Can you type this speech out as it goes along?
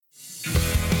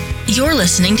You're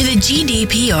listening to the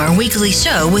GDPR Weekly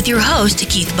Show with your host,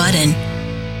 Keith Budden.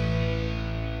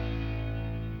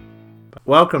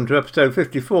 Welcome to episode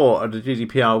 54 of the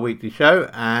GDPR Weekly Show,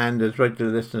 and as regular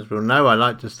listeners will know, I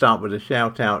like to start with a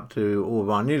shout out to all of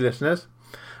our new listeners.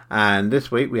 And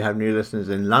this week we have new listeners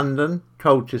in London,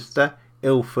 Colchester,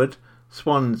 Ilford,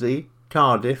 Swansea,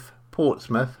 Cardiff,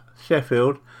 Portsmouth,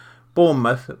 Sheffield,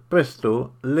 Bournemouth,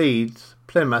 Bristol, Leeds,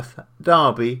 Plymouth,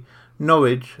 Derby,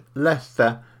 Norwich,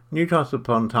 Leicester, Newcastle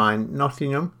upon Tyne,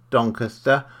 Nottingham,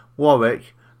 Doncaster,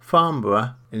 Warwick,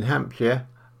 Farnborough in Hampshire,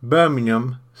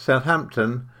 Birmingham,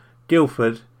 Southampton,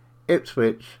 Guildford,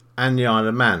 Ipswich and the Isle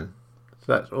of Man.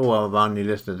 So that's all of our new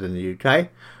listeners in the UK.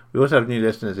 We also have new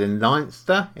listeners in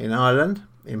Leinster in Ireland,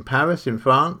 in Paris in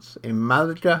France, in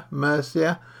Malaga,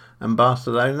 Murcia and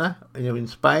Barcelona in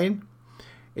Spain,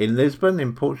 in Lisbon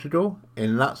in Portugal,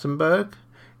 in Luxembourg,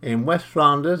 in West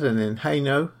Flanders and in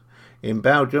Hainaut in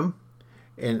Belgium,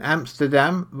 in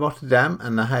Amsterdam, Rotterdam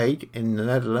and The Hague in the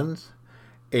Netherlands,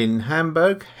 in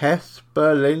Hamburg, Hesse,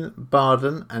 Berlin,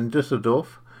 Baden and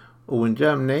Düsseldorf, all in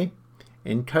Germany,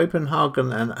 in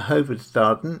Copenhagen and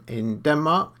Hovedstaden in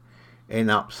Denmark, in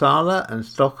Uppsala and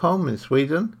Stockholm in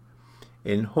Sweden,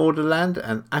 in Hordaland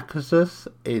and Akershus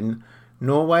in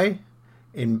Norway,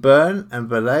 in Bern and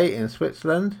Valais in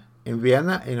Switzerland, in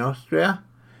Vienna in Austria,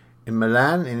 in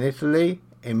Milan in Italy,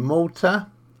 in Malta,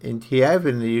 in Kiev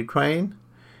in the Ukraine,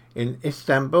 in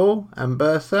Istanbul and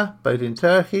Bursa, both in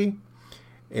Turkey,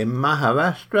 in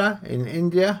Maharashtra in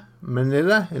India,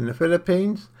 Manila in the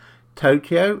Philippines,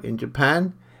 Tokyo in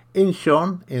Japan,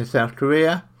 Incheon in South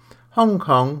Korea, Hong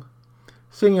Kong,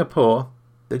 Singapore,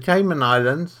 the Cayman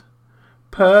Islands,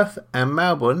 Perth and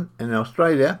Melbourne in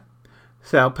Australia,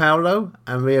 Sao Paulo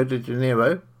and Rio de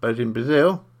Janeiro, both in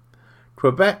Brazil,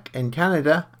 Quebec in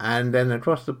Canada, and then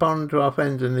across the pond to our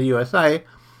friends in the USA.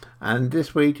 And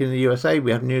this week in the USA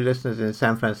we have new listeners in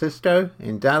San Francisco,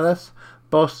 in Dallas,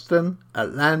 Boston,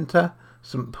 Atlanta,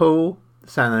 St. Paul,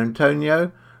 San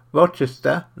Antonio,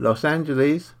 Rochester, Los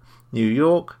Angeles, New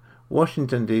York,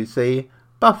 Washington DC,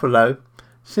 Buffalo,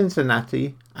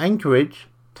 Cincinnati, Anchorage,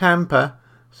 Tampa,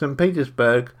 St.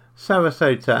 Petersburg,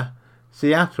 Sarasota,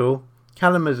 Seattle,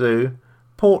 Kalamazoo,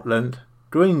 Portland,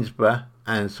 Greensboro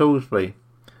and Salisbury.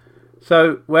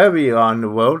 So wherever you are in the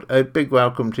world, a big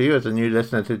welcome to you as a new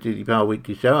listener to the GDPR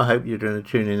Weekly Show. I hope you're going to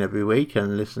tune in every week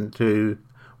and listen to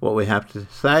what we have to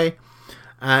say.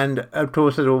 And of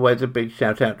course, as always, a big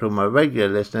shout out to all my regular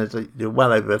listeners. There are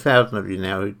well over 1,000 of you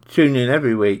now who tune in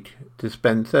every week to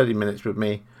spend 30 minutes with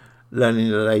me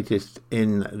learning the latest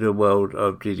in the world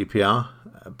of GDPR.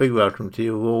 A big welcome to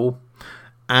you all.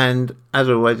 And as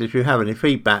always, if you have any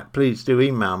feedback, please do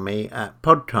email me at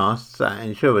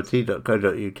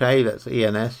podcasts@ensurety.co.uk. That's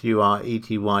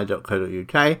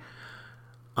ensurety.co.uk.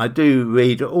 I do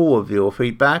read all of your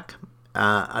feedback.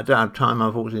 I don't have time,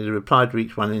 unfortunately, to reply to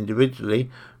each one individually,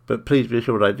 but please be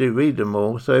assured I do read them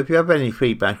all. So if you have any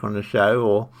feedback on the show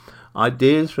or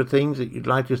ideas for things that you'd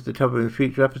like us to cover in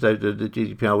future episodes of the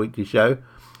GDPR Weekly Show,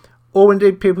 or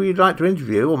indeed people you'd like to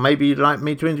interview, or maybe you'd like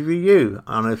me to interview you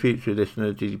on a future edition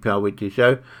of the GDPR Weekly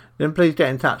Show, then please get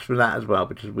in touch with that as well,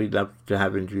 because we'd love to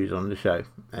have interviews on the show.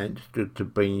 And it's good to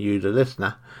bring you, the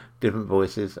listener, different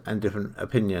voices and different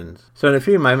opinions. So in a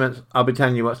few moments, I'll be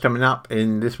telling you what's coming up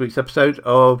in this week's episode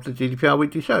of the GDPR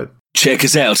Weekly Show. Check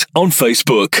us out on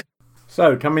Facebook.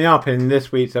 So coming up in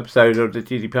this week's episode of the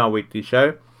GDPR Weekly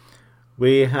Show,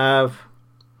 we have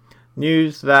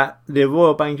news that the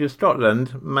Royal Bank of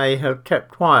Scotland may have kept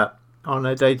quiet on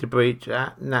a data breach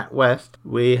at NatWest.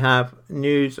 We have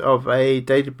news of a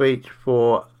data breach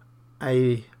for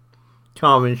a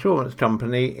car insurance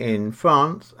company in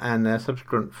France and a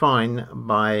subsequent fine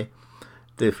by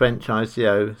the French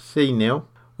ICO CNIL.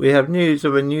 We have news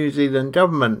of a New Zealand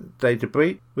government data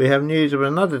breach. We have news of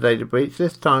another data breach,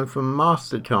 this time from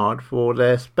MasterCard for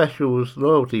their Specials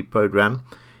loyalty program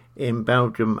in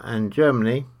Belgium and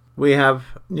Germany. We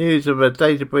have news of a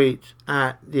data breach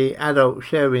at the adult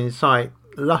sharing site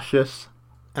Luscious.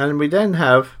 And we then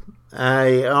have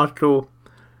an article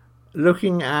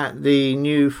looking at the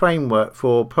new framework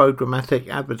for programmatic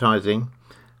advertising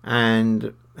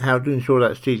and how to ensure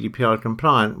that's GDPR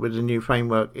compliant with the new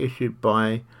framework issued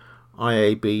by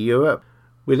IAB Europe.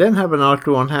 We then have an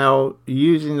article on how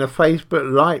using the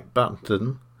Facebook like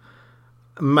button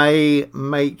may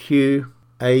make you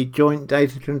a joint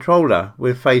data controller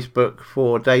with Facebook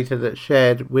for data that's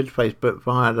shared with Facebook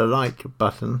via the like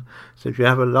button. So if you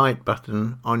have a like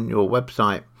button on your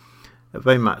website, I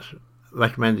very much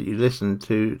recommend that you listen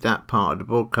to that part of the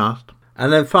broadcast.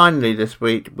 And then finally this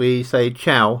week we say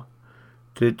ciao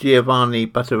to Giovanni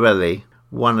Buttarelli,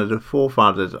 one of the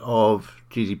forefathers of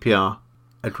GDPR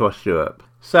across Europe.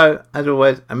 So, as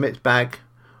always, a mixed bag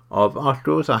of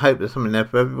articles. I hope there's something there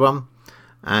for everyone,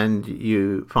 and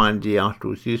you find the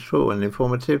articles useful and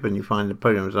informative, and you find the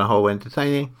program as a whole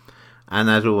entertaining. And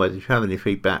as always, if you have any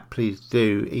feedback, please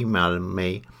do email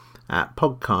me at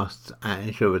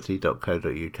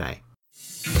podcasts@insurity.co.uk.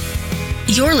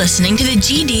 You're listening to the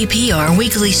GDPR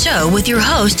Weekly Show with your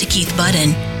host, Keith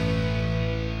Budden.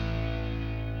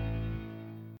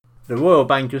 The Royal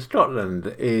Bank of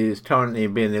Scotland is currently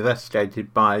being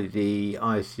investigated by the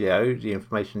ICO, the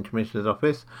Information Commissioner's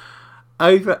Office,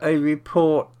 over a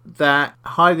report that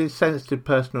highly sensitive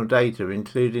personal data,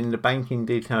 including the banking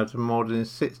details of more than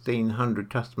 1,600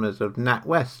 customers of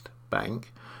NatWest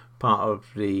Bank, part of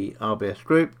the RBS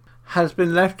Group, has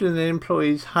been left in an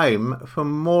employee's home for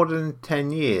more than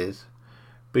 10 years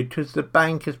because the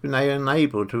bank has been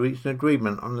unable to reach an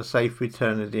agreement on the safe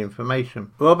return of the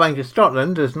information. Royal Bank of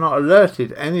Scotland has not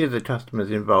alerted any of the customers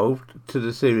involved to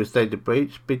the serious data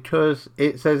breach because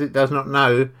it says it does not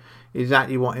know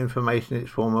exactly what information its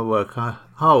former worker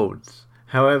holds.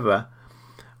 However,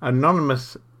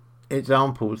 anonymous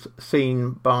examples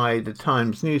seen by the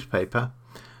Times newspaper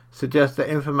suggest that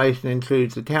information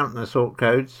includes account and sort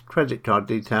codes, credit card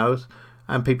details,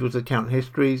 and people's account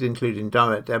histories, including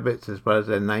direct debits, as well as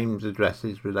their names,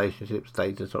 addresses, relationship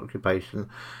status, occupation,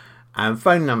 and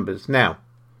phone numbers. Now,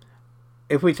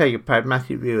 if we take a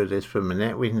pragmatic view of this for a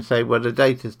minute, we can say, well, the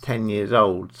data's 10 years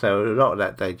old, so a lot of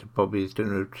that data probably is going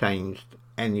to have changed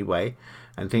anyway,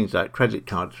 and things like credit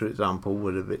cards, for example,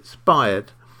 would have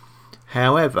expired.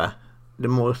 However, the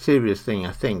more serious thing,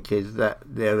 I think, is that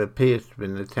there appears to have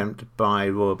been an attempt by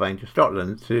Royal Bank of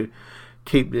Scotland to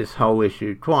keep this whole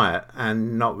issue quiet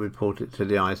and not report it to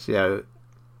the ICO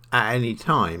at any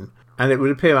time. And it would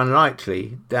appear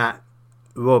unlikely that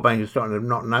Royal Bank of Scotland have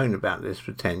not known about this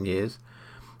for 10 years.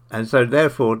 And so,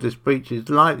 therefore, this breach is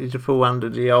likely to fall under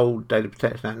the old Data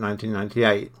Protection Act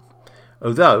 1998.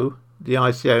 Although, the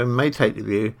ICO may take the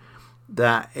view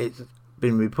that it's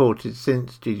been reported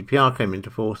since GDPR came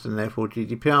into force, and therefore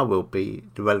GDPR will be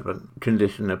the relevant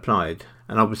condition applied.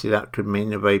 And obviously that could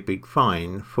mean a very big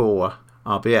fine for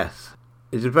RBS.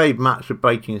 It's a very much a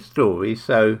breaking story,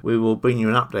 so we will bring you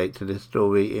an update to this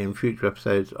story in future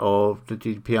episodes of the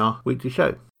GDPR Weekly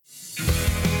Show.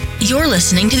 You're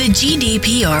listening to the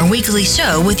GDPR Weekly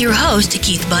Show with your host,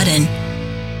 Keith Budden.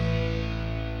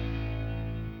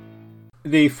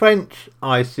 The French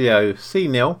ICO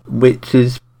CNIL, which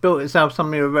has built itself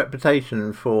something of a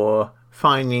reputation for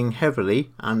fining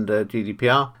heavily under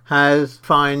GDPR, has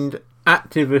fined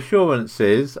Active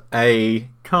Assurances, a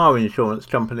car insurance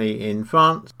company in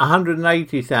France,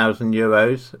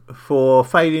 €180,000 for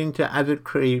failing to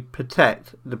adequately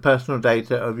protect the personal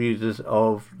data of users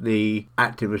of the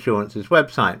Active Assurances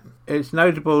website. It's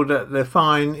notable that the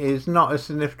fine is not as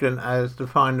significant as the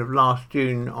fine of last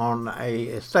June on a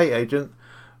estate agent,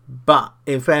 but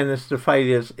in fairness, the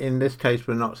failures in this case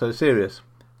were not so serious.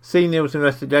 CNIL's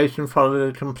investigation followed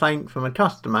a complaint from a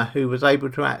customer who was able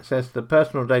to access the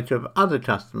personal data of other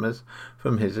customers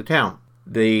from his account.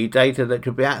 The data that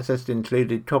could be accessed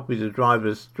included copies of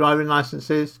drivers' driving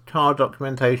licenses, car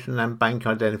documentation, and bank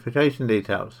identification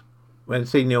details. When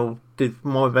CNIL did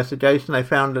more investigation, they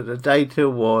found that the data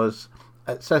was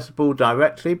accessible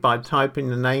directly by typing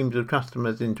the names of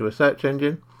customers into a search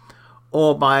engine,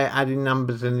 or by adding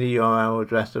numbers in the URL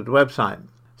address of the website.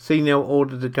 CNIL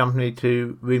ordered the company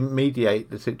to remediate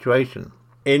the situation.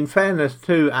 In fairness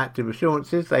to Active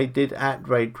Assurances, they did act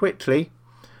very quickly,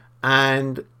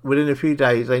 and within a few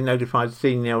days they notified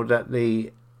CNIL that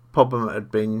the problem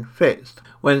had been fixed.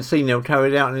 When CNIL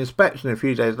carried out an inspection a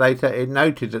few days later, it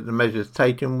noted that the measures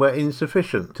taken were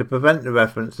insufficient to prevent the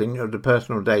referencing of the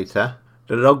personal data.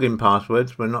 The login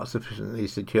passwords were not sufficiently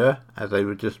secure, as they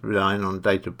were just relying on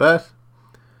date of birth,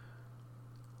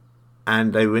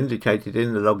 and they were indicated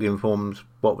in the login forms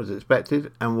what was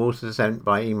expected, and were also sent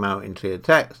by email in clear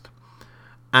text,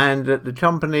 and that the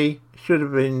company should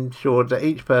have ensured that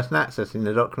each person accessing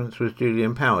the documents was duly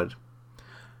empowered.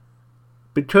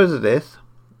 Because of this,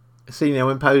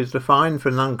 CNIL imposed a fine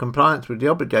for non-compliance with the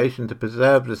obligation to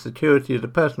preserve the security of the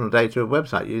personal data of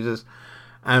website users,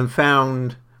 and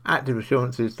found Active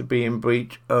Assurances to be in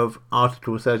breach of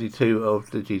Article 32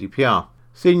 of the GDPR.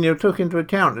 CNIL took into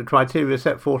account the criteria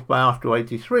set forth by Article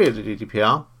 83 of the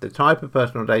GDPR, the type of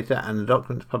personal data and the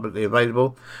documents publicly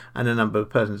available, and the number of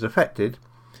persons affected,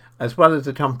 as well as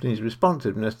the company's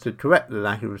responsiveness to correct the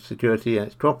lack of security and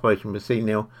its cooperation with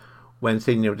CNIL when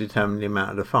CNIL determined the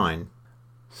amount of the fine.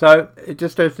 So it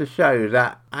just goes to show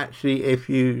that actually if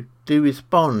you do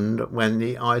respond when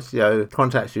the ICO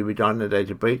contacts you regarding a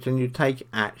data breach and you take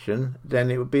action,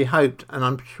 then it would be hoped, and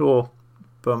I'm sure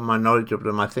from my knowledge of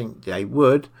them, I think they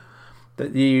would,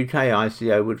 that the UK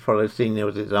ICO would follow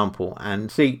CNIL's example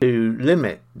and seek to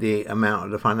limit the amount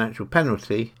of the financial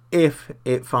penalty if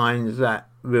it finds that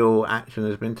real action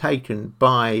has been taken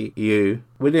by you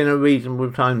within a reasonable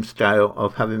timescale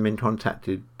of having been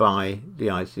contacted by the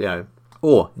ICO,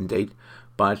 or indeed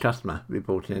by a customer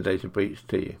reporting a data breach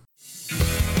to you.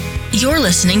 You're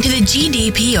listening to the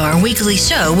GDPR Weekly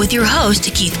Show with your host,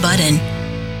 Keith Budden.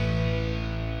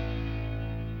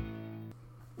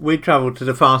 We travel to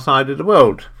the far side of the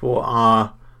world for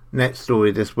our next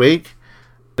story this week.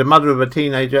 The mother of a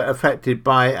teenager affected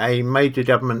by a major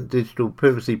government digital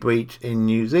privacy breach in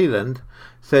New Zealand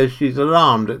says she's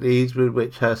alarmed at the ease with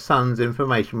which her son's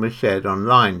information was shared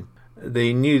online.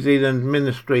 The New Zealand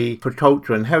Ministry for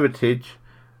Culture and Heritage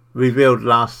revealed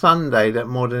last Sunday that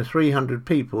more than 300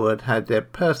 people had had their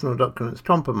personal documents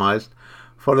compromised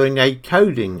following a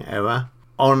coding error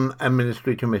on a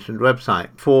ministry-commissioned website.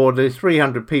 For the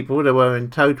 300 people, there were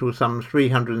in total some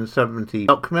 370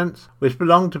 documents, which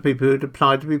belonged to people who had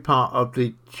applied to be part of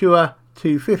the Tour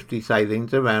 250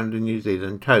 sailings around the New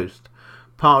Zealand coast,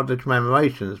 part of the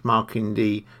commemorations marking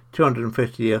the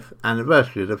 250th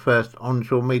anniversary of the first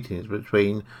onshore meetings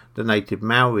between the native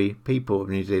Maori people of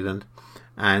New Zealand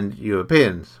and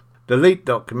Europeans. The leaked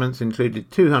documents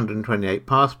included 228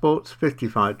 passports,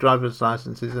 55 driver's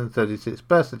licenses and 36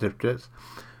 birth certificates,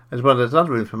 as well as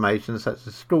other information such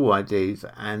as school IDs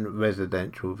and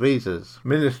residential visas.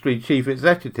 Ministry Chief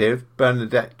Executive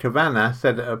Bernadette Kavanagh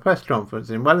said at a press conference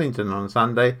in Wellington on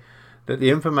Sunday that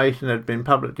the information had been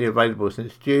publicly available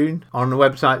since June on a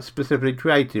website specifically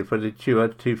created for the Tour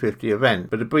 250 event,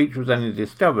 but the breach was only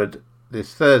discovered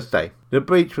this Thursday. The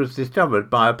breach was discovered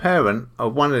by a parent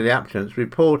of one of the applicants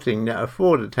reporting that a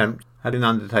fraud attempt had been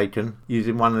undertaken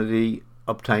using one of the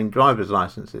obtained driver's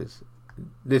licenses.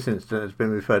 This incident has been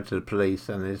referred to the police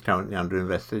and is currently under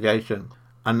investigation.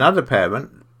 Another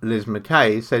parent, Liz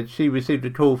McKay, said she received a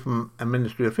call from a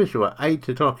ministry official at 8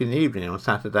 o'clock in the evening on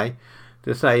Saturday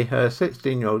to say her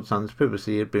 16-year-old son's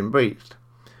privacy had been breached.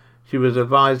 She was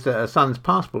advised that her son's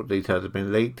passport details had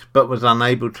been leaked, but was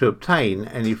unable to obtain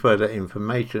any further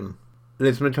information.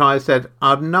 Liz McKay said,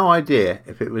 "I have no idea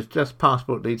if it was just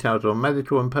passport details or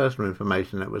medical and personal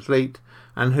information that was leaked,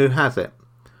 and who has it.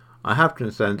 I have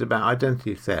concerns about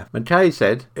identity theft." McKay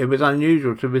said it was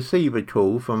unusual to receive a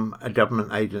call from a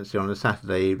government agency on a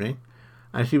Saturday evening,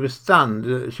 and she was stunned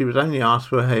that she was only asked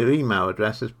for her email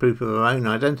address as proof of her own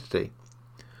identity.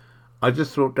 "I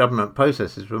just thought government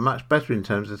processes were much better in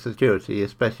terms of security,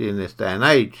 especially in this day and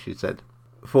age," she said.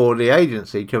 For the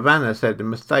agency, Kavanagh said the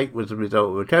mistake was the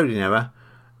result of a coding error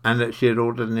and that she had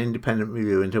ordered an independent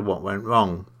review into what went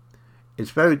wrong. "It's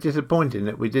very disappointing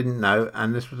that we didn't know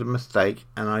and this was a mistake,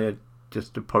 and I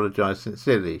just apologise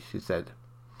sincerely," she said.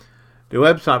 The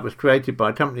website was created by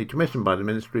a company commissioned by the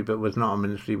ministry but was not a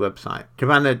ministry website.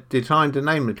 Kavanagh declined to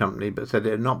name the company but said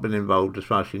it had not been involved, as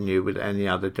far as she knew, with any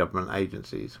other government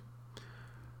agencies.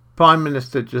 Prime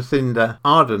Minister Jacinda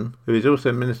Ardern, who is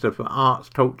also Minister for Arts,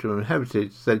 Culture and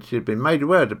Heritage, said she had been made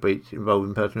aware of the breach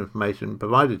involving personal information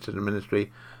provided to the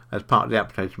ministry as part of the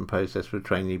application process for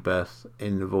trainee berths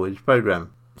in the Voyage programme.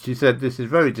 She said this is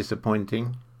very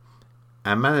disappointing,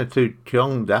 and Manatu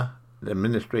Kionda, the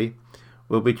ministry,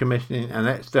 will be commissioning an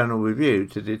external review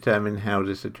to determine how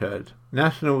this occurred.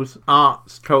 National's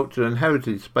Arts, Culture and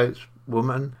Heritage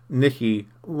spokeswoman Nikki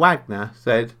Wagner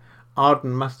said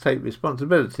Ardern must take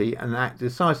responsibility and act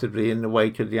decisively in the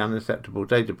wake of the unacceptable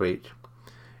data breach.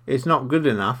 It's not good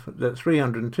enough that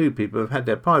 302 people have had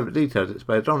their private details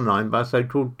exposed online by a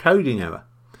so-called coding error.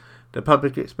 The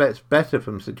public expects better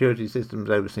from security systems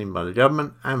overseen by the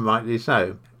government, and rightly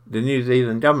so. The New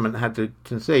Zealand government had to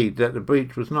concede that the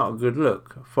breach was not a good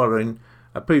look, following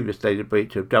a previous data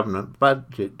breach of government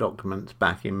budget documents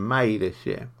back in May this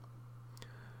year.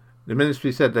 The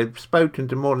ministry said they've spoken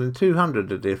to more than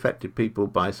 200 of the affected people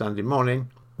by Sunday morning,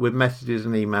 with messages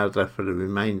and emails left for the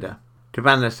remainder.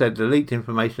 Kavanagh said the leaked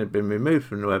information had been removed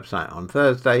from the website on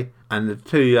Thursday, and the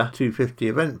Tour 250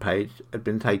 event page had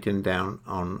been taken down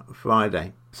on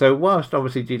Friday. So whilst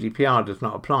obviously GDPR does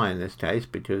not apply in this case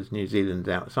because New Zealand's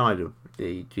outside of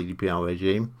the GDPR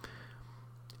regime,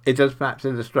 it does perhaps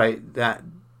illustrate that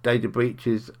data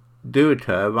breaches do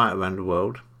occur right around the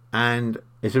world, and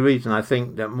it's a reason I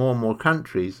think that more and more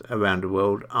countries around the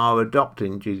world are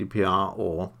adopting GDPR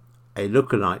or a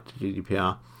lookalike to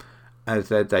GDPR as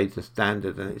their data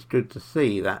standard, and it's good to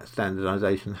see that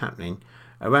standardisation happening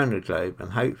around the globe,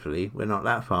 and hopefully we're not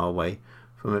that far away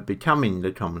from it becoming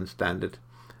the common standard,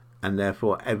 and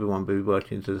therefore everyone will be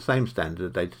working to the same standard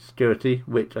of data security,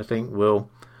 which I think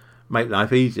will make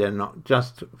life easier, not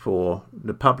just for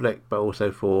the public but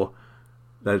also for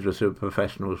those were super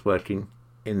professionals working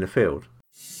in the field.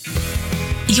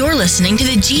 You're listening to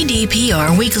the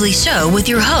GDPR Weekly Show with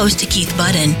your host, Keith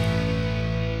Budden.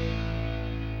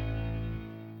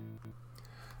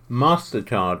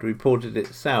 MasterCard reported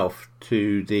itself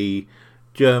to the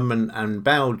German and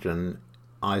Belgian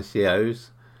ICOs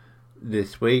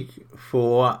this week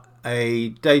for a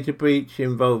data breach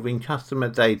involving customer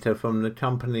data from the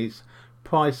company's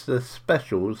Priceless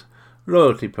Specials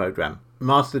loyalty program.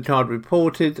 MasterCard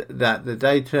reported that the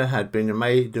data had been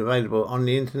made available on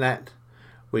the internet,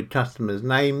 with customers'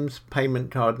 names,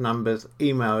 payment card numbers,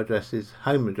 email addresses,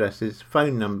 home addresses,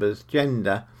 phone numbers,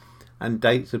 gender, and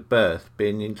dates of birth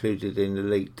being included in the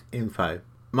leaked info.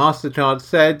 MasterCard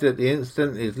said that the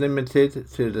incident is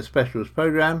limited to the Specials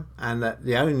program and that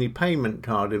the only payment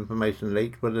card information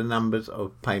leaked were the numbers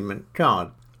of payment card.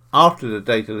 After the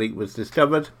data leak was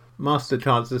discovered,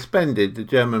 MasterCard suspended the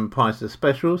German Priceless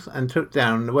Specials and took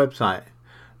down the website,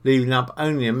 leaving up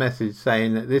only a message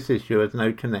saying that this issue has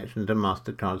no connection to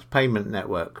MasterCard's payment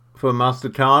network. For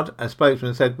MasterCard, a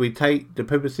spokesman said, "We take the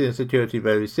privacy and security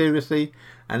very seriously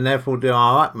and therefore do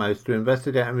our utmost to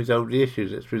investigate and resolve the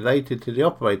issues that's related to the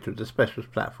operator of the Specials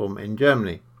platform in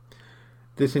Germany.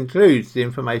 This includes the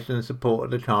information and support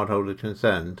of the cardholder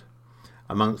concerned.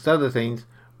 Amongst other things,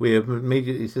 we have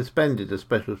immediately suspended the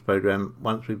Specials program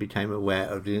once we became aware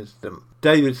of the incident."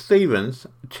 David Stevens,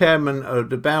 chairman of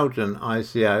the Belgian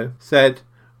ICO, said,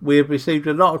 "We have received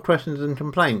a lot of questions and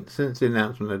complaints since the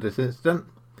announcement of this incident.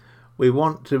 We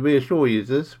want to reassure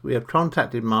users we have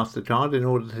contacted MasterCard in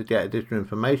order to get additional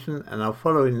information and are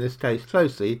following this case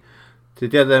closely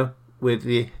together with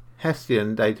the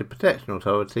Hessian Data Protection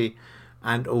Authority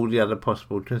and all the other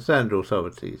possible concerned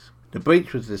authorities." The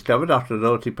breach was discovered after the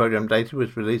loyalty program data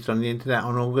was released on the internet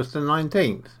on August the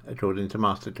 19th, according to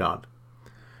MasterCard.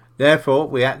 Therefore,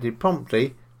 we acted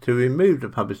promptly to remove the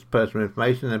published personal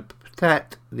information and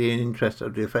protect the interests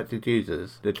of the affected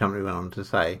users, the company went on to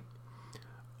say.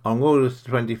 On August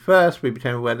 21st, we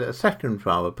became aware that a second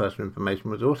file of personal information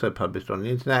was also published on the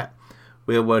internet.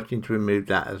 We are working to remove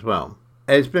that as well.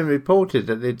 It has been reported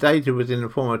that the data was in the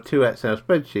form of two Excel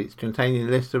spreadsheets containing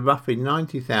lists of roughly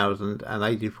 90,000 and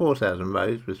 84,000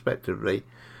 rows, respectively,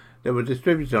 that were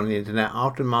distributed on the internet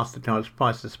after MasterCard's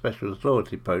Priceless Specials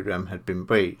loyalty program had been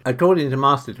breached. According to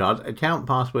MasterCard, account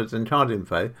passwords and card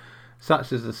info,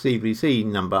 such as the CVC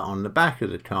number on the back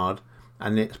of the card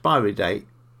and the expiry date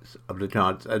of the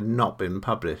cards, had not been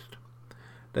published.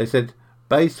 They said,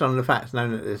 "Based on the facts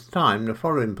known at this time, the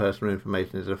following personal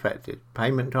information is affected: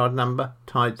 payment card number,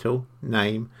 title,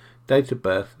 name, date of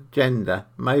birth, gender,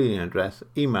 mailing address,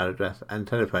 email address and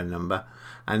telephone number,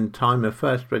 and time of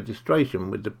first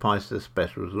registration with the Priceless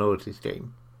Specials loyalty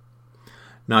scheme.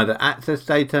 Neither access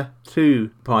data to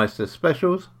Priceless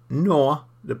Specials nor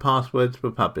the passwords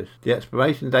were published. The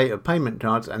expiration date of payment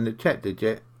cards and the check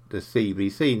digit, the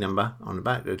CVC number on the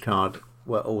back of the card,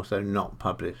 were also not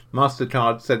published."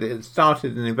 MasterCard said it had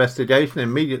started an investigation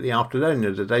immediately after learning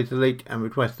of the data leak and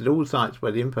requested all sites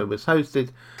where the info was hosted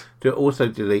to also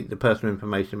delete the personal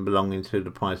information belonging to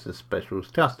the Priceless Specials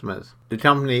customers. The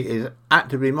company is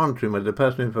actively monitoring whether the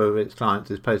personal info of its clients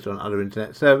is posted on other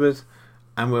internet servers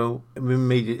and will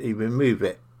immediately remove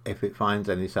it if it finds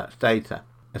any such data.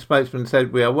 A spokesman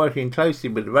said, "We are working closely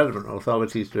with the relevant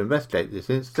authorities to investigate this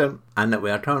incident and that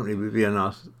we are currently reviewing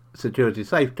our security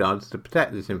safeguards to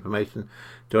protect this information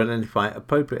to identify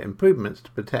appropriate improvements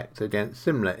to protect against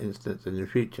similar incidents in the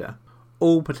future.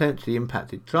 All potentially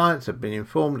impacted clients have been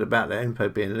informed about their info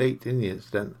being leaked in the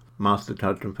incident,"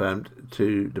 MasterCard confirmed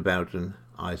to the Belgian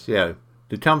ICO.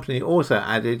 The company also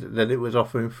added that it was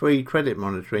offering free credit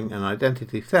monitoring and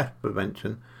identity theft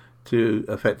prevention to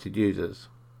affected users.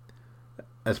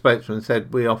 A spokesman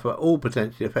said, "We offer all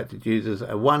potentially affected users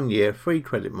a 1-year free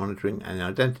credit monitoring and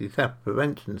identity theft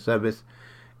prevention service,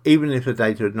 even if the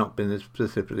data had not been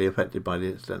specifically affected by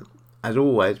the incident. As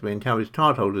always, we encourage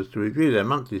cardholders to review their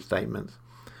monthly statements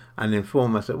and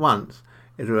inform us at once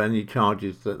if there are any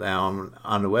charges that they are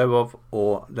unaware of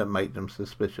or that make them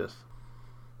suspicious."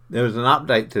 There was an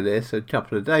update to this a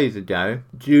couple of days ago.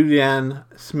 Julian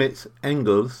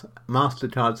Smits-Engels,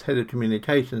 MasterCard's head of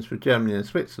communications for Germany and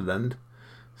Switzerland,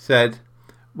 said,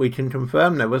 "We can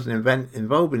confirm there was an event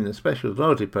involving the Specials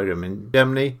loyalty program in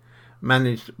Germany,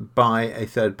 managed by a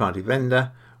third-party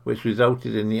vendor, which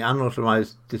resulted in the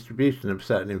unauthorized distribution of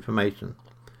certain information.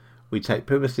 We take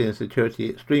privacy and security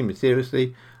extremely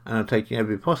seriously and are taking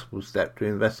every possible step to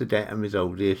investigate and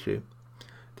resolve the issue.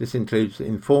 This includes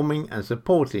informing and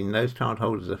supporting those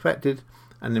cardholders affected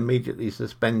and immediately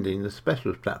suspending the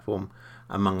Specials platform,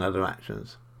 among other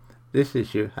actions. This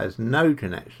issue has no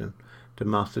connection to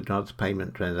MasterCard's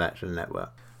payment transaction network."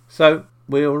 So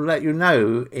we'll let you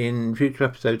know in future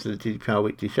episodes of the GDPR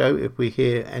Weekly Show if we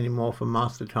hear any more from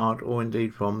Mastercard or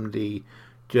indeed from the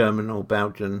German or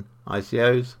Belgian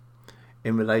ICOs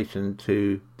in relation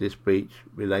to this breach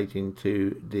relating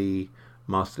to the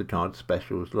Mastercard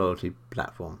Specials loyalty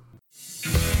platform.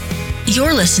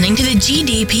 You're listening to the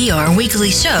GDPR Weekly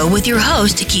Show with your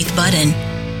host, Keith Budden.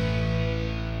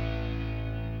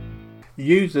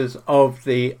 Users of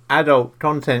the adult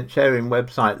content sharing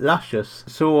website Luscious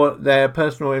saw their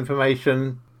personal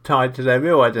information tied to their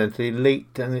real identity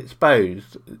leaked and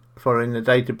exposed following the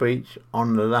data breach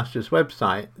on the Luscious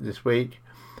website this week,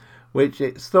 which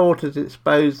it's thought has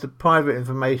exposed the private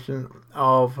information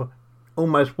of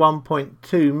almost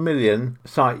 1.2 million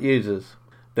site users.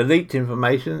 The leaked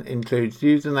information includes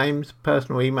usernames,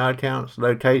 personal email accounts,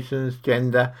 locations,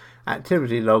 gender,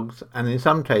 activity logs, and in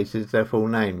some cases their full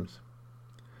names.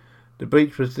 The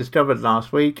breach was discovered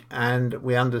last week, and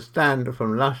we understand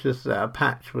from Luscious that a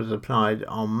patch was applied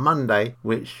on Monday,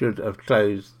 which should have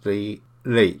closed the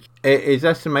leak. It is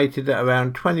estimated that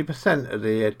around 20% of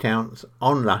the accounts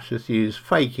on Luscious use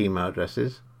fake email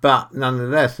addresses, but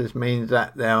nonetheless this means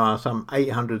that there are some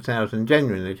 800,000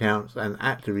 genuine accounts and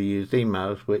actively used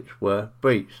emails which were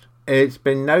breached. It's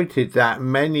been noted that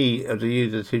many of the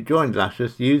users who joined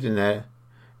Luscious using their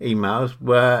emails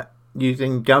were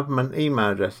using government email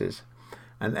addresses,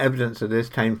 and evidence of this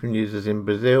came from users in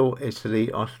Brazil,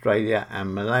 Italy, Australia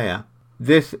and Malaya.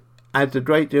 This adds a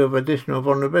great deal of additional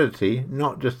vulnerability,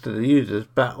 not just to the users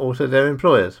but also their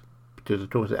employers, because of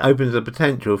course it opens the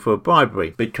potential for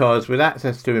bribery, because with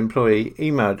access to employee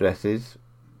email addresses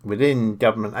within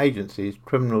government agencies,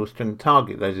 criminals can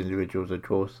target those individuals, of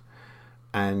course,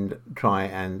 and try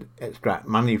and extract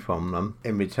money from them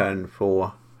in return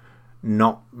for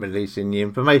not releasing the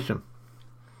information.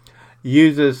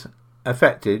 Users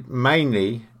affected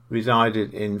mainly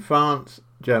resided in France,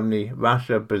 Germany,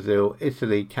 Russia, Brazil,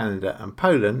 Italy, Canada and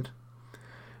Poland,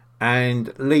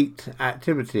 and leaked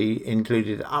activity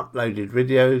included uploaded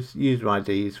videos, user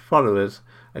IDs, followers,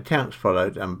 accounts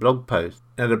followed and blog posts.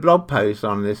 Now the blog posts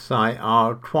on this site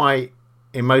are quite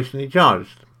emotionally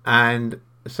charged, and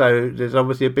so there's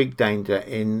obviously a big danger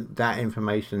in that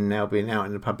information now being out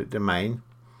in the public domain.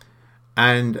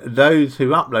 And those who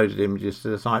uploaded images to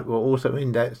the site were also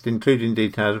indexed, including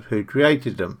details of who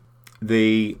created them.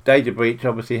 The data breach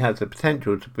obviously has the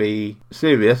potential to be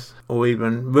serious or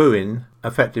even ruin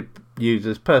affected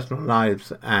users' personal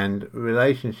lives and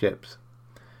relationships.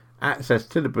 Access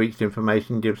to the breached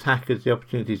information gives hackers the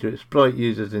opportunity to exploit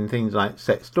users in things like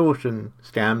sextortion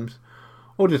scams,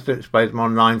 or just to expose them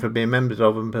online for being members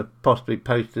of and possibly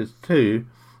posters to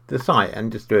the site,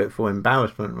 and just do it for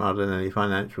embarrassment rather than any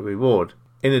financial reward.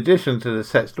 In addition to the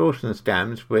sextortion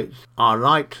scams, which are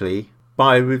likely,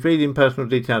 by revealing personal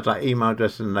details like email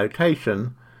address and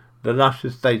location, the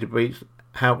Luscious data breach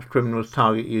helps criminals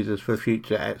target users for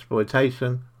future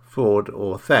exploitation, fraud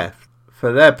or theft.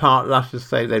 For their part, Luscious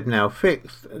say they've now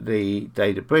fixed the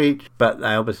data breach, but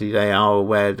they are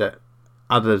aware that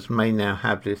others may now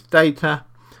have this data,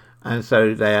 and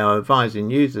so they are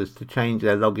advising users to change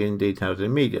their login details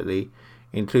immediately,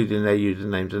 including their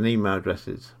usernames and email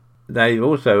addresses. They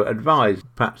also advise,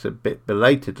 perhaps a bit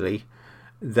belatedly,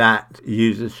 that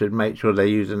users should make sure their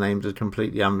usernames are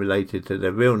completely unrelated to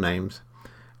their real names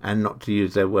and not to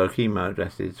use their work email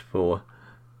addresses for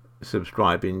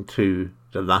subscribing to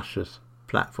the Luscious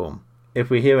platform. If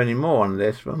we hear any more on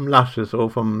this from Luscious or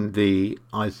from the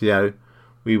ICO,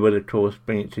 we will of course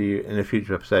bring it to you in a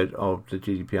future episode of the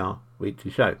GDPR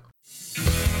Weekly Show.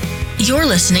 You're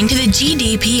listening to the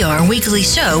GDPR Weekly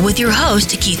Show with your host,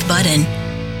 Keith Budden.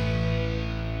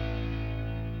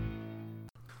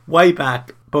 Way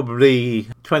back, probably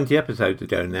 20 episodes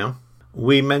ago now,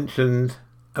 we mentioned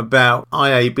about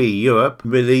IAB Europe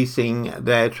releasing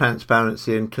their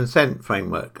transparency and consent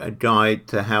framework, a guide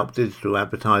to help digital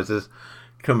advertisers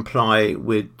comply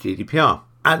with GDPR.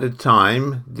 At the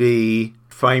time, the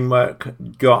framework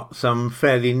got some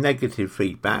fairly negative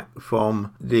feedback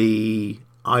from the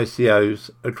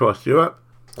ICOs across Europe,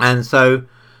 and so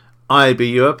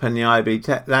IAB Europe and the IAB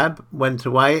Tech Lab went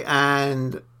away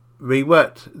and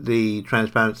reworked the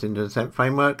transparency and consent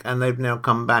framework, and they've now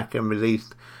come back and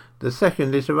released the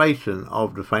second iteration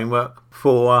of the framework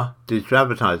for digital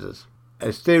advertisers.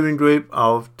 A steering group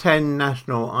of 10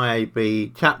 national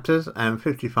IAB chapters and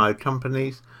 55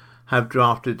 companies have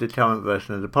drafted the current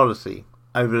version of the policy.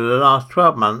 Over the last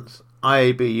 12 months,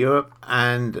 IAB Europe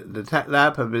and the Tech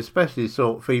Lab have especially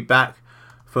sought feedback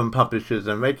from publishers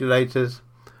and regulators.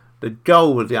 The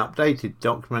goal of the updated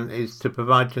document is to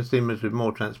provide consumers with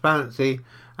more transparency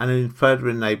and then further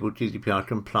enable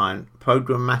GDPR-compliant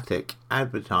programmatic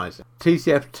advertising.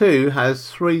 TCF2 has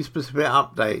 3 specific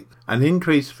updates: an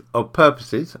increase of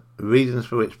purposes, reasons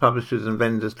for which publishers and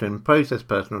vendors can process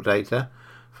personal data,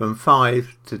 from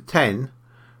 5 to 10,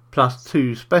 plus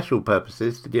 2 special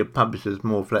purposes to give publishers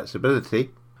more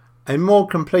flexibility, a more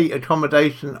complete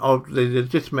accommodation of the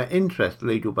legitimate interest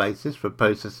legal basis for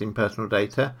processing personal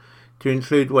data to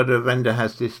include whether a vendor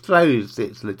has disclosed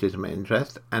its legitimate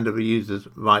interest and of a user's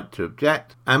right to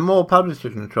object, and more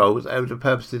publisher controls over the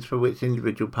purposes for which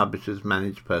individual publishers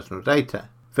manage personal data.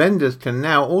 Vendors can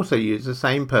now also use the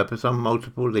same purpose on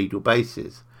multiple legal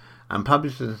bases, and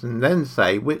publishers can then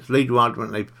say which legal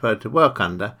argument they prefer to work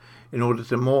under in order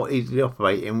to more easily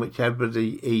operate in whichever of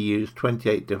the EU's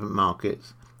 28 different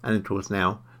markets, and of course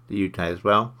now the UK as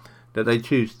well, that they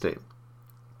choose to.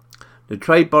 The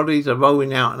trade bodies are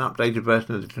rolling out an updated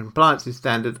version of the compliance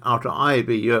standard after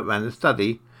IAB Europe ran a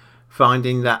study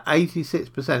finding that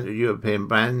 86% of European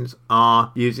brands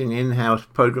are using in-house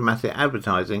programmatic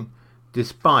advertising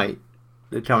despite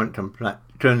the current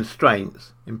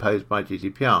constraints imposed by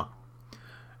GDPR.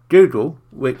 Google,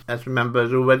 which as remember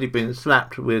has already been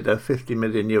slapped with a €50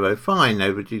 million fine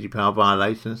over GDPR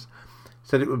violations,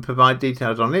 said it would provide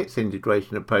details on its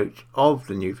integration approach of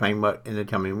the new framework in the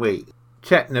coming weeks.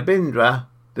 Chet Nabindra,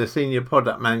 the Senior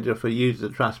Product Manager for User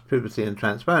Trust, Privacy and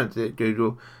Transparency at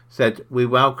Google, said, "We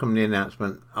welcome the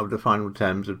announcement of the final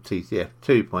terms of TCF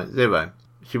 2.0.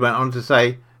 She went on to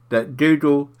say that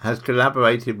Google has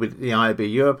collaborated with the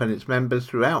IAB Europe and its members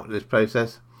throughout this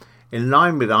process. In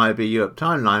line with IAB Europe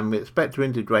timeline, we expect to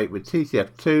integrate with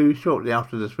TCF 2 shortly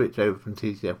after the switch over from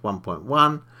TCF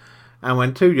 1.1, and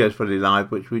when 2 goes fully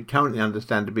live, which we currently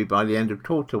understand to be by the end of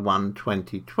Q1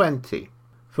 2020.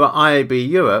 For IAB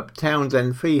Europe,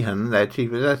 Townsend Feehan, their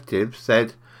chief executive,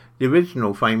 said the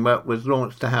original framework was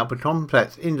launched to help a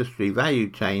complex industry value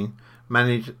chain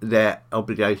manage their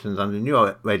obligations under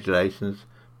new regulations,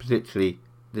 particularly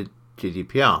the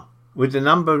GDPR. With the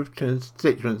number of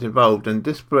constituents involved and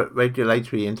disparate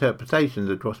regulatory interpretations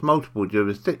across multiple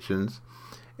jurisdictions,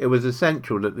 it was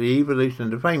essential that the evolution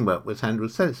of the framework was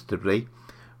handled sensitively,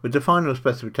 with the final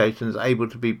specifications able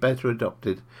to be better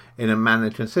adopted in a manner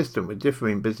consistent with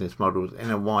differing business models in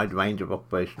a wide range of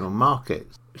operational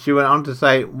markets." She went on to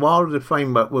say, "While the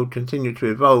framework will continue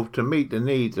to evolve to meet the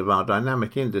needs of our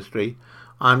dynamic industry,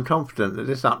 I am confident that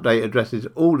this update addresses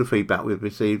all the feedback we've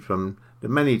received from the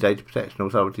many data protection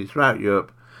authorities throughout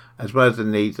Europe, as well as the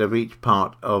needs of each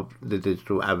part of the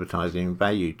digital advertising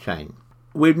value chain."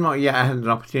 We've not yet had an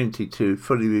opportunity to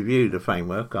fully review the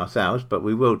framework ourselves, but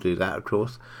we will do that, of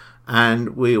course,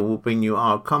 and we will bring you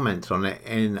our comments on it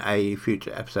in a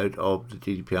future episode of the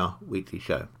GDPR Weekly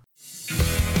Show.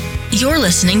 You're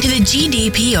listening to the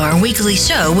GDPR Weekly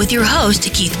Show with your host,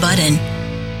 Keith Budden.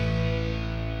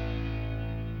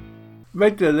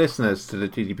 Regular listeners to the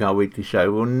GDPR Weekly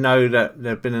Show will know that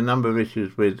there have been a number of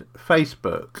issues with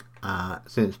Facebook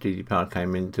since GDPR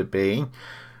came into being.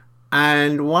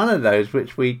 And one of those,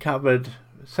 which we covered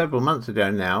several months ago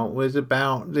now, was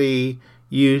about the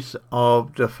use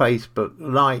of the Facebook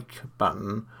like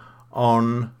button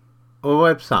on a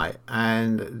website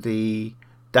and the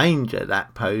danger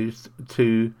that posed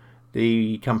to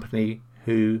the company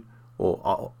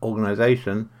or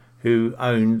organisation who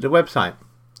owned the website.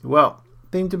 Well,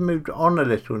 things have moved on a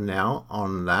little now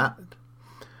on that,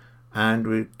 and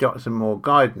we've got some more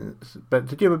guidance. But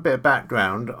to give a bit of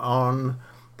background, on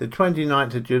the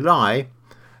 29th of July,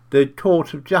 the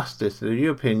Court of Justice of the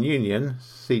European Union,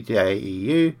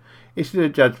 CJEU, issued a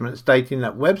judgment stating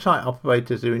that website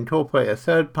operators who incorporate a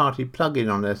third-party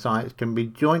plugin on their sites can be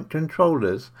joint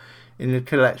controllers in the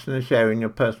collection and sharing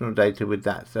of personal data with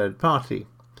that third party.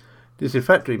 This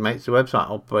effectively makes the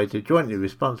website operator jointly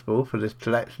responsible for this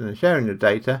collection and sharing of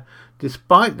data,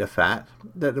 despite the fact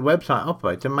that the website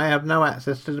operator may have no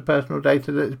access to the personal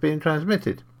data that is being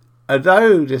transmitted.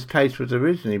 Although this case was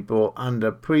originally brought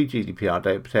under pre-GDPR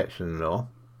data protection law,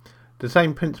 the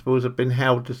same principles have been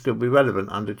held to still be relevant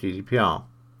under GDPR.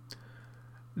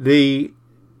 The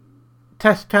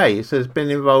test case has been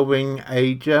involving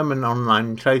a German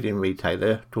online trading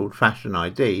retailer called Fashion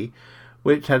ID,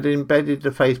 which had embedded the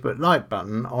Facebook like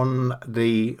button on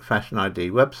the Fashion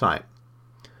ID website.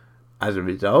 As a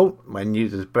result, when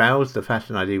users browsed the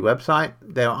Fashion ID website,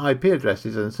 their IP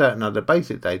addresses and certain other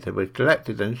basic data were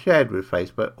collected and shared with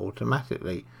Facebook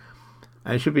automatically.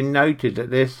 And it should be noted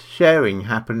that this sharing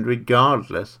happened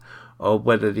regardless of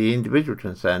whether the individual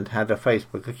concerned had a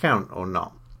Facebook account or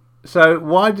not. So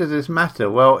why does this matter?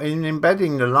 Well, in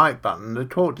embedding the like button, the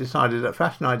court decided that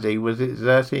Fashion ID was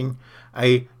exerting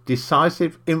a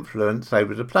decisive influence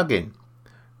over the plugin.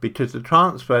 because the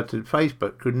transfer to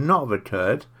Facebook could not have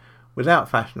occurred without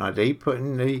Fashion ID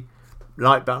putting the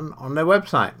like button on their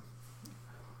website.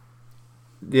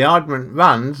 The argument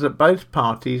runs that both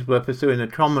parties were pursuing a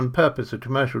common purpose of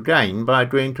commercial gain by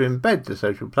agreeing to embed the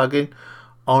social plugin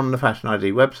on the Fashion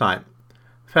ID website.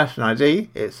 Fashion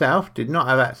ID itself did not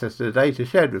have access to the data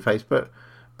shared with Facebook,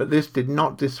 but this did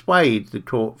not dissuade the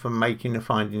court from making a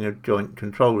finding of joint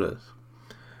controllers.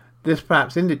 This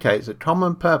perhaps indicates that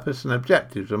common purpose and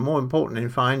objectives are more important in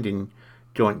finding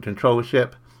joint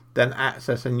controllership than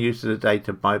access and use of the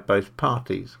data by both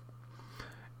parties.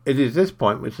 It is this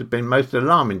point which has been most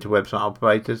alarming to website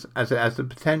operators, as it has the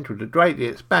potential to greatly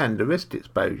expand the risk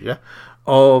exposure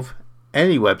of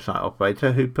any website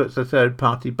operator who puts a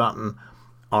third-party button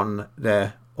on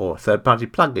their, or third-party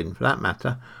plugin for that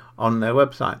matter, on their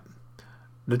website.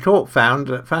 The court found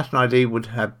that Fashion ID would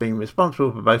have been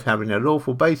responsible for both having a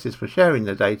lawful basis for sharing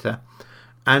the data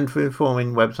and for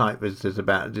informing website visitors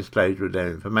about the disclosure of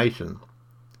their information.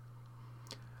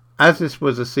 As this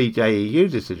was a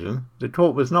CJEU decision, the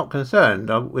court was not concerned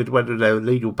with whether their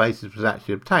legal basis was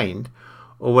actually obtained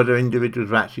or whether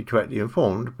individuals were actually correctly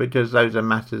informed, because those are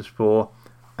matters for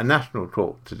a national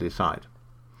court to decide.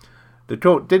 The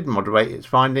court did moderate its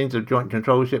findings of joint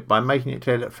controllership by making it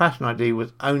clear that Fashion ID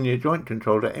was only a joint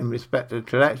controller in respect of the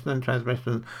collection and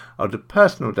transmission of the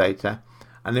personal data,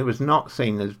 and it was not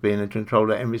seen as being a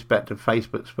controller in respect of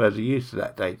Facebook's further use of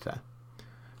that data.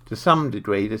 To some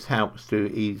degree, this helps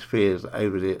to ease fears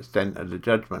over the extent of the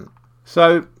judgment.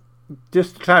 So,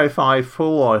 just to clarify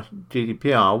for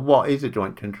GDPR, what is a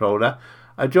joint controller?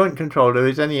 A joint controller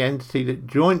is any entity that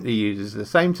jointly uses the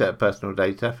same set of personal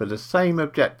data for the same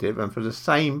objective and for the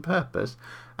same purpose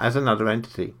as another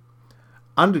entity.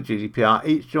 Under GDPR,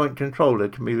 each joint controller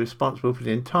can be responsible for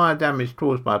the entire damage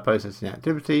caused by a processing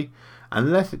activity,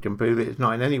 unless it can prove it is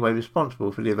not in any way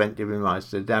responsible for the event giving rise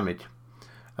to the damage.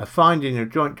 A finding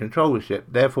of joint controllership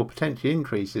therefore potentially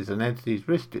increases an entity's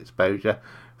risk exposure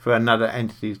for another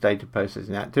entity's data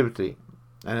processing activity,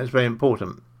 and that's very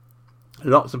important.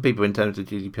 Lots of people in terms of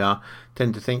GDPR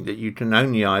tend to think that you can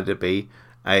only either be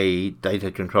a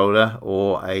data controller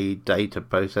or a data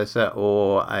processor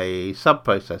or a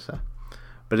sub-processor.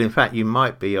 But in fact you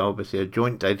might be obviously a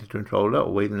joint data controller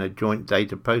or even a joint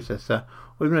data processor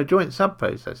or even a joint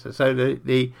sub-processor. So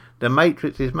the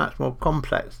matrix is much more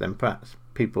complex than perhaps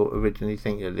people originally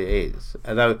think that it is.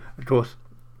 Although, of course,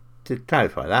 to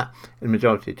clarify that, in the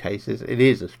majority of cases it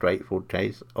is a straightforward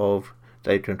case of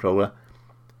data controller,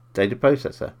 data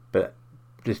processor, but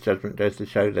this judgment goes to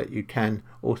show that you can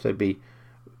also be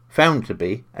found to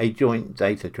be a joint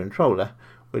data controller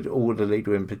with all the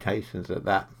legal implications of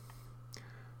that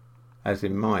as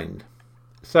in mind.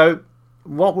 So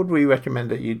what would we recommend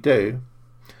that you do?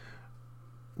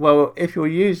 Well, if you're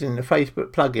using the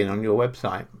Facebook plugin on your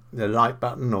website, the like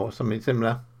button or something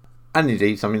similar, and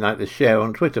indeed something like the share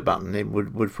on Twitter button, it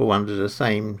would fall under the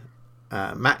same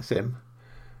maxim,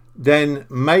 then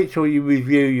make sure you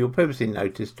review your privacy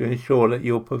notice to ensure that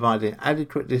you're providing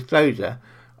adequate disclosure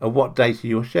of what data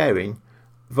you're sharing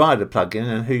via the plugin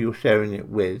and who you're sharing it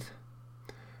with,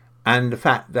 and the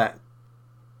fact that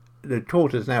the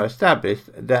court has now established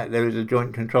that there is a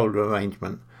joint controller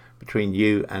arrangement between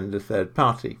you and the third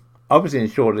party. Obviously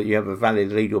ensure that you have a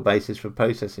valid legal basis for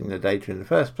processing the data in the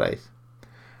first place,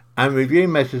 and review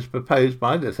measures proposed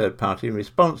by the third party in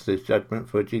response to this judgment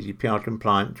for a GDPR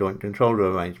compliant joint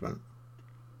controller arrangement.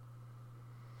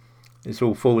 This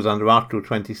all falls under Article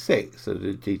 26 of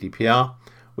the GDPR,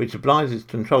 which obliges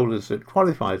controllers that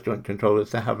qualify as joint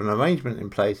controllers to have an arrangement in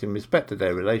place in respect of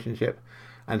their relationship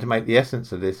and to make the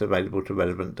essence of this available to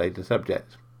relevant data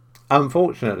subjects.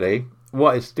 Unfortunately,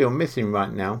 what is still missing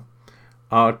right now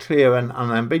are clear and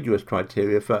unambiguous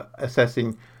criteria for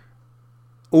assessing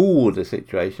all the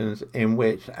situations in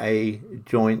which a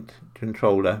joint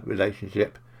controller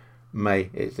relationship may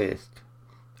exist.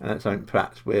 And that's something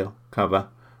perhaps we'll cover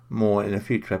more in a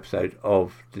future episode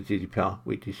of the GDPR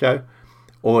Weekly Show.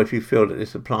 Or if you feel that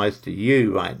this applies to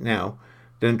you right now,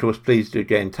 then of course please do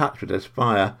get in touch with us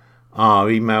via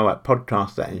our email at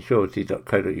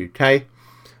podcast@insurity.co.uk,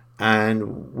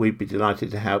 and we'd be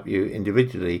delighted to help you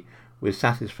individually with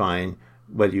satisfying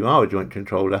whether you are a joint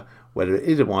controller, whether it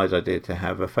is a wise idea to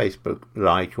have a Facebook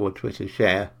like or Twitter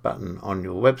share button on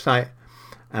your website,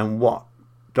 and what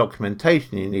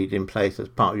documentation you need in place as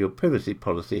part of your privacy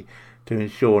policy to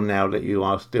ensure now that you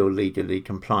are still legally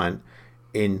compliant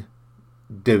in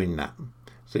doing that,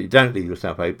 so you don't leave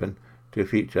yourself open to a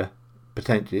future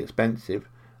potentially expensive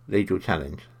legal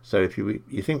challenge. So if you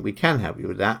think we can help you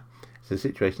with that, it's a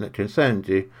situation that concerns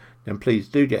you, then please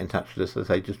do get in touch with us. As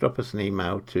I say, just drop us an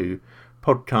email to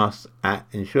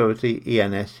podcasts@ensurety,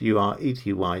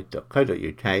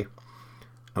 ensurety.co.uk,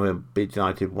 and we'll be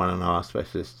delighted one of our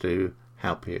specialists to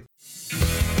help you.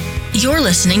 You're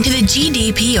listening to the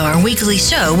GDPR Weekly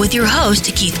Show with your host,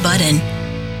 Keith Budden.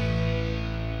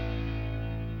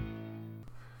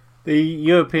 The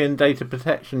European data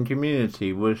protection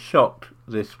community was shocked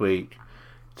this week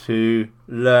to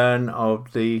learn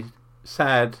of the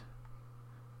sad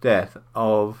death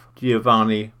of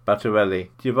Giovanni Buttarelli.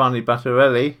 Giovanni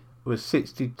Buttarelli was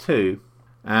 62,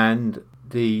 and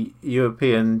the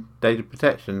European Data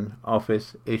Protection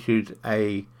Office issued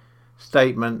a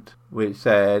statement which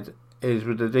said, "It is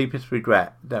with the deepest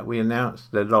regret that we announce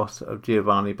the loss of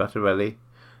Giovanni Buttarelli,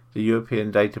 the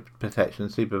European Data Protection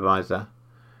Supervisor.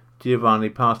 Giovanni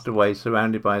passed away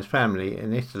surrounded by his family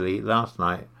in Italy last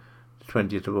night, the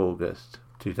 20th of August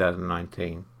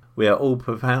 2019. We are all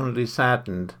profoundly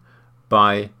saddened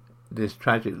by this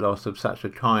tragic loss of such a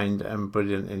kind and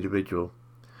brilliant individual.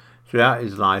 Throughout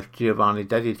his life, Giovanni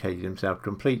dedicated himself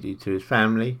completely to his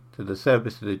family, to the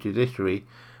service of the judiciary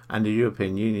and the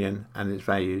European Union and its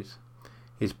values.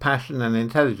 His passion and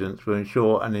intelligence will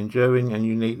ensure an enduring and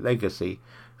unique legacy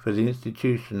for the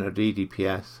institution of the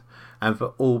EDPS and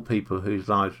for all people whose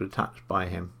lives were touched by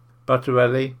him."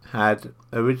 Buttarelli had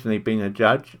originally been a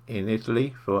judge in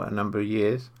Italy for a number of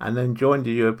years and then joined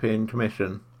the European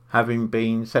Commission, having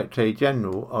been Secretary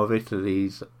General of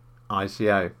Italy's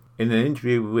ICO. In an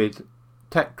interview with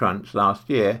TechCrunch last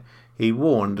year, he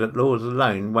warned that laws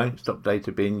alone won't stop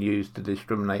data being used to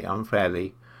discriminate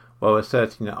unfairly, while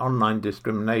asserting that online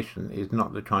discrimination is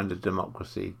not the kind of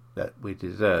democracy that we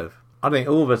deserve. I think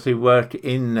all of us who work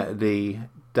in the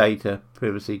data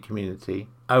privacy community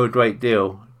owe a great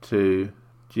deal to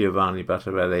Giovanni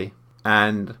Buttarelli,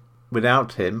 and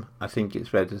without him, I think it's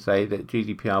fair to say that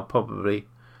GDPR probably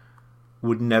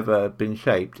would never have been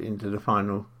shaped into the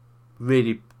final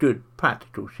really good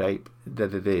practical shape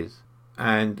that it is.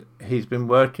 And he's been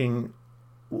working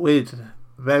with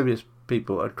various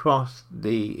people across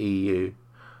the EU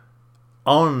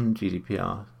on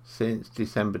GDPR since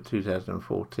December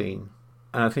 2014.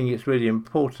 And I think it's really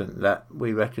important that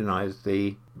we recognise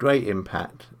the great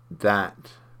impact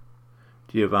that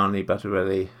Giovanni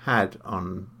Buttarelli had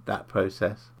on that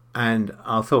process. And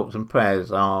our thoughts and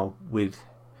prayers are with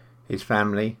his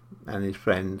family and his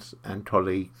friends and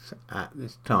colleagues at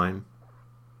this time.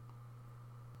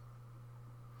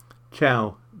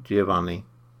 Ciao, Giovanni.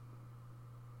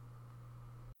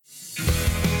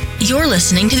 You're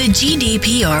listening to the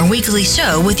GDPR Weekly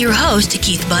Show with your host,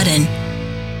 Keith Budden.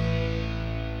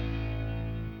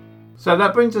 So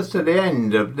that brings us to the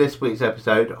end of this week's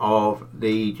episode of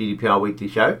the GDPR Weekly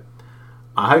Show.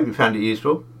 I hope you found it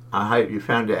useful. I hope you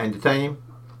found it entertaining.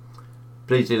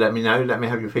 Please do let me know. Let me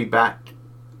have your feedback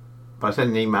by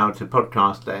sending an email to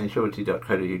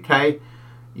podcast@ensurety.co.uk.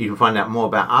 You can find out more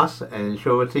about us at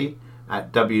Ensurety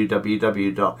at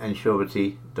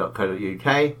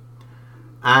www.ensurety.co.uk.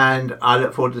 And I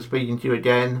look forward to speaking to you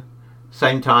again,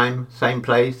 same time, same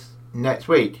place, next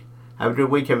week. Have a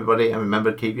good week, everybody, and remember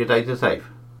to keep your data safe.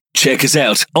 Check us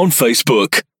out on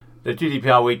Facebook. The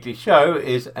GDPR Weekly Show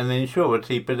is an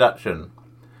Ensurety production.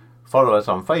 Follow us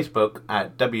on Facebook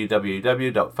at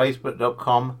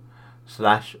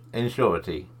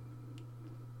www.facebook.com/Ensurety.